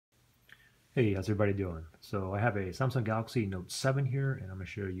Hey, how's everybody doing? So I have a Samsung Galaxy Note 7 here, and I'm going to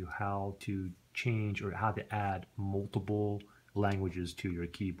show you how to change or how to add multiple languages to your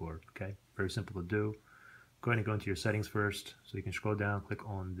keyboard. Okay, very simple to do. Go ahead and go into your settings first. So you can scroll down, click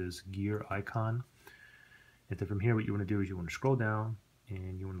on this gear icon. And then from here, what you want to do is you want to scroll down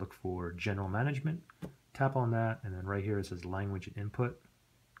and you want to look for General Management. Tap on that, and then right here it says Language and Input.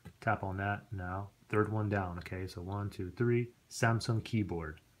 Tap on that now. Third one down. Okay, so 1, 2, 3. Samsung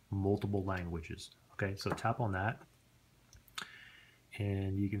Keyboard, multiple languages. Okay, so tap on that,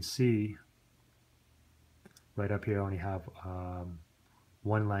 and you can see right up here I only have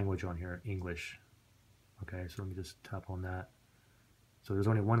one language on here, English. Okay, so let me just tap on that. So there's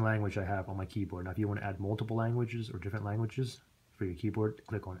only one language I have on my keyboard. Now if you want to add multiple languages or different languages for your keyboard,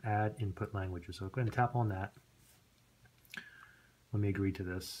 click on Add Input Languages. So go ahead and tap on that. Let me agree to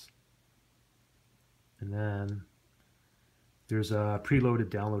this. And then there's preloaded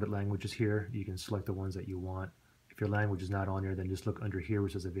downloaded languages here. You can select the ones that you want. If your language is not on there, then just look under here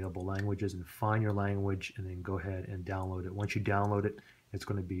which says available languages and find your language and then go ahead and download it. Once you download it, it's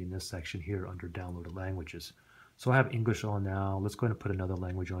going to be in this section here under downloaded languages. So I have English on now. Let's go ahead and put another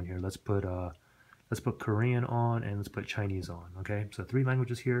language on here. Let's put Korean on, and let's put Chinese on. Okay, so 3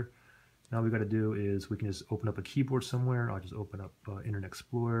 languages here. Now what we got to do is we can just open up a keyboard somewhere. I'll just open up Internet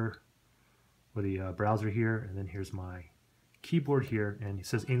Explorer or the browser here, and then here's my keyboard here, and it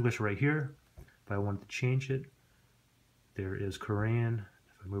says English right here. If I wanted to change it, there is Korean.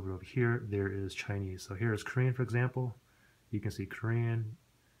 If I move it over here, there is Chinese. So here is Korean, for example. You can see Korean.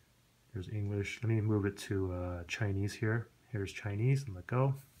 There's English. Let me move it to Chinese here. Here's Chinese, and let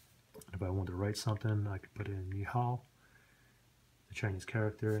go. If I want to write something, I could put in Ni Hao, the Chinese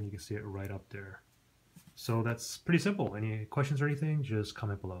character, and you can see it right up there. So that's pretty simple. Any questions or anything, just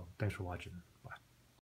comment below. Thanks for watching.